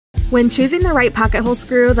When choosing the right pocket hole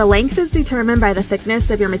screw, the length is determined by the thickness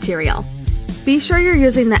of your material. Be sure you're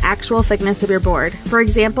using the actual thickness of your board. For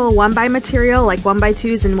example, 1x material like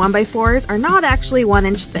 1x2s and 1x4s are not actually 1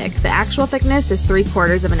 inch thick. The actual thickness is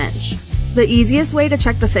 3/4 of an inch. The easiest way to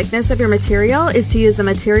check the thickness of your material is to use the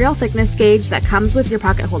material thickness gauge that comes with your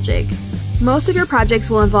pocket hole jig. Most of your projects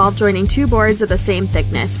will involve joining 2 boards of the same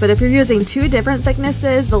thickness, but if you're using 2 different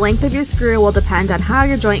thicknesses, the length of your screw will depend on how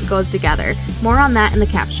your joint goes together. More on that in the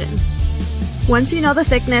caption. Once you know the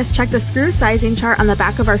thickness, check the screw sizing chart on the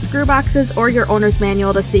back of our screw boxes or your owner's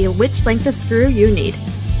manual to see which length of screw you need.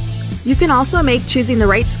 You can also make choosing the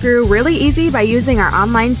right screw really easy by using our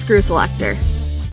online screw selector.